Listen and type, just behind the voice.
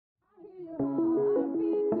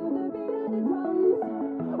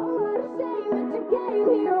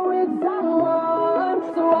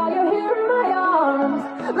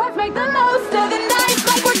Let's make the most of the night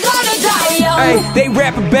like we're gonna die young. Hey, they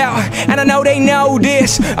rap about, and I know they know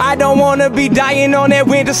this. I don't wanna be dying on that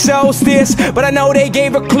winter solstice, but I know they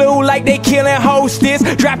gave a clue like they killing hostess.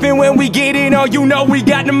 Dropping when we get it on, you know we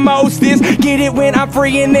got the mostest. Get it when I'm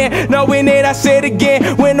free in there, knowing that I said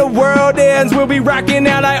again. When the world ends, we'll be rocking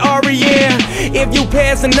out like R.E.M. If you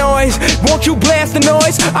pass the noise, won't you blast the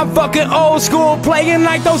noise? I'm fucking old school, playing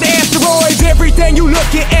like those asteroids. Everything you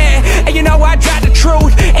looking at, and you know I got the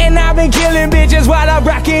truth. And I've been killing bitches while I'm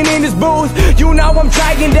rocking in this booth. You know I'm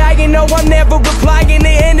trying, dying, no I'm never replying.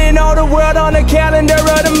 They ending all the world on the calendar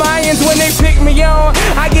of the Mayans. When they pick me on,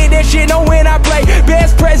 I get that shit, know when I play.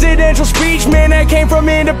 Best presidential speech, man, that came from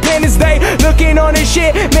Independence Day. Looking on this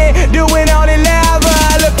shit, man, doing all the lava.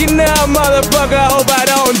 Looking up, motherfucker, hope I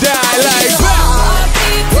don't die like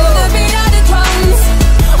Heartbeat to the beat of the drums.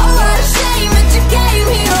 Oh, what a shame that you came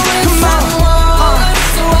here with someone.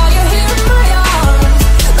 So while you're here in my arms,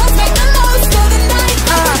 let's make the most of the night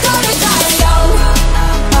like we're gonna die young.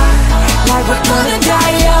 Like we're gonna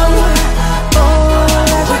die young. Oh,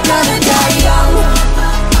 like we're gonna die young.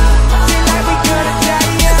 Like we're gonna die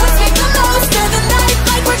young. Let's make the most of the night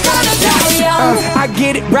like we're gonna die young. I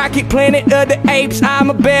get it, Rocket Planet of the Apes. I'm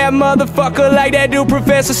a bad motherfucker like that dude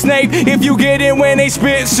Professor Snape. If you get it when they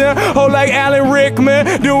spit, son, oh like Alan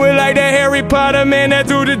Rickman. Do it like that Harry Potter, man, that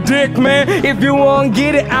through the dick, man. If you won't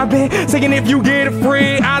get it, I've been saying if you get it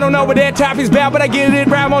free. I don't know what that topic's about, but I get it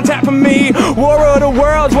right on top of me. War of the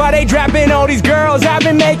Worlds, why they dropping all these girls? I've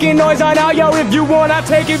been making noise on all, yo, if you want, I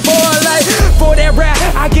take it for a life. For that rap,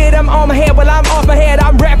 I get them on my head while I'm off my head.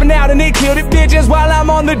 I'm rapping out and they kill the bitches while I'm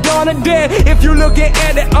on the dawn of death. If you looking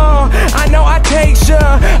at it, I know I take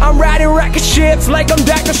some. I'm riding rocket ships like I'm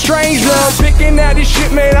Dr. Strangelove. Picking out this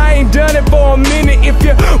shit, man, I ain't done it for a minute. If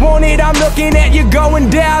you want it, I'm looking at you, go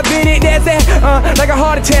and dive in it. That's that, like a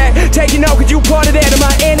heart attack. Taking over, cause you part of that. Am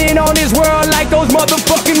I ending on this world like those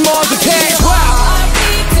motherfucking Mars attacks? Wow.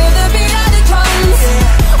 Heartbeat to the beat of the drums.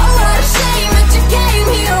 Oh, what a shame that you came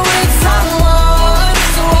here with someone.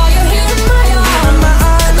 So while you're here in my arms,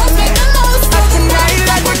 let's make the most of the night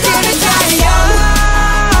like we're gonna die young.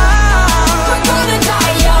 We're gonna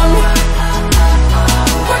die young.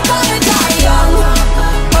 We're gonna die young.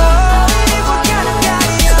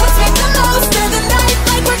 Let's make the most of the night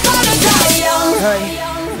like we're gonna die young. Hey,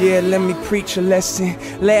 yeah, let me preach a lesson.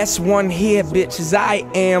 Last one here, bitches, I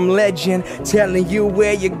am legend. Telling you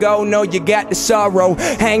where you go, know you got the sorrow.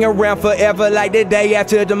 Hang around forever like the day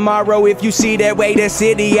after tomorrow. If you see that way, the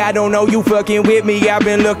city, I don't know you fucking with me. I've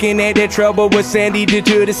been looking at that trouble what Sandy did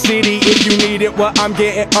to the city. If you need it, what I'm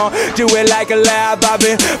getting on, do it like a lab. I've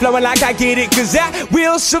been flowing like I get it, cause I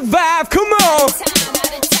will survive. Come on.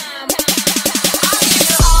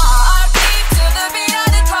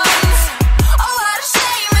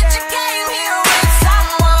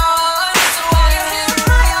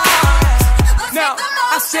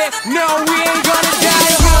 No, we ain't gonna die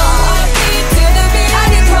young. Heartbeat to the beat of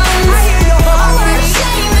the drums. Oh, what a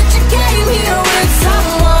shame that you came here with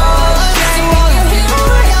someone. So while you're here in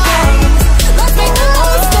my arms, let's make the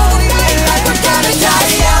most of the night like we're gonna die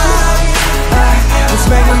young. Let's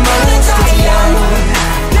make the most of the young.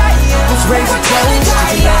 Let's raise a toast to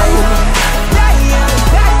the young.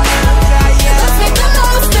 Let's make the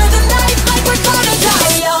most of the night like we're gonna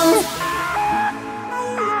die young.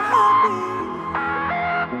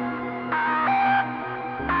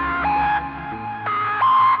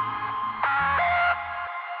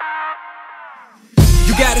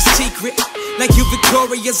 You got a secret, like you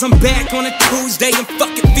victorious. I'm back on a Tuesday and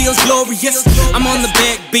fuck it feels glorious. I'm on the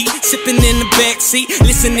backbeat, sipping in the backseat,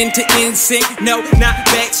 listening to NSYNC, no, not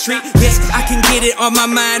Backstreet. Yes, I can get it on my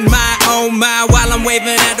mind, my own mind, while I'm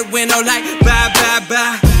waving out the window like bye, bye,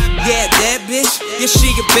 bye. Yeah, that bitch, yeah,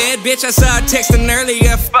 she a bad bitch. I saw her texting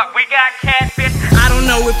earlier, fuck, we got catfish. I don't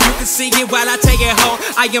know if you can see it while I take it home.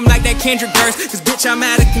 I am like that Kendrick verse, cause bitch, I'm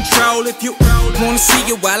out of control. If you wanna see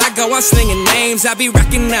it while I go, I'm slinging names. I be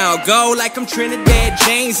rocking now, go like I'm Trinidad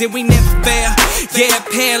James, and we never fail. Yeah,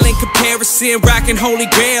 pale in comparison, rocking Holy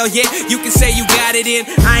Grail. Yeah, you can say you got it in,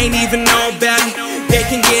 I ain't even know about it. They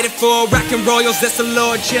can get it for rockin' royals, that's the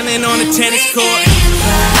Lord chillin' on a tennis court.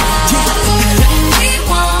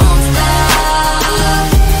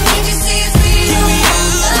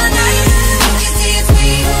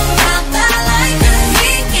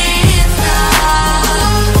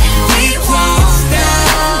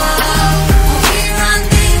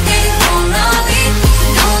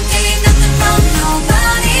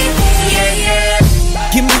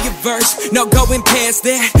 No going past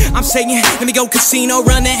that, I'm saying, let me go casino,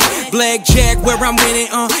 run that blackjack where I'm winning,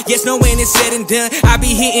 yes, no when it's said and done. I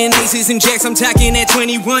be hitting aces and jacks, I'm talking at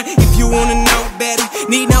 21. If you wanna know better,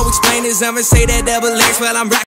 Need no explainers, I'ma say that double X while I'm rocking.